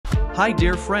Hi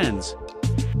dear friends.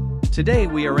 Today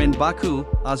we are in Baku,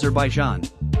 Azerbaijan.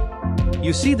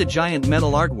 You see the giant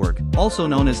metal artwork, also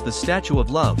known as the Statue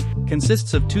of Love,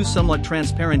 consists of two somewhat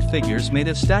transparent figures made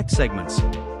of stacked segments.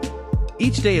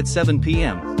 Each day at 7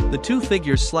 p.m., the two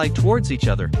figures slide towards each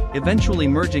other, eventually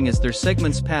merging as their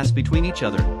segments pass between each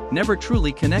other, never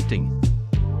truly connecting.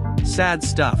 Sad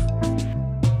stuff.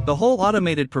 The whole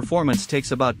automated performance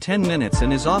takes about 10 minutes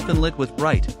and is often lit with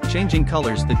bright, changing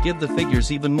colors that give the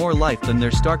figures even more life than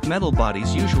their stark metal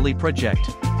bodies usually project.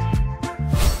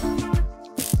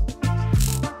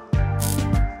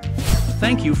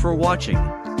 Thank you for watching.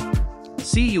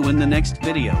 See you in the next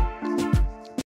video.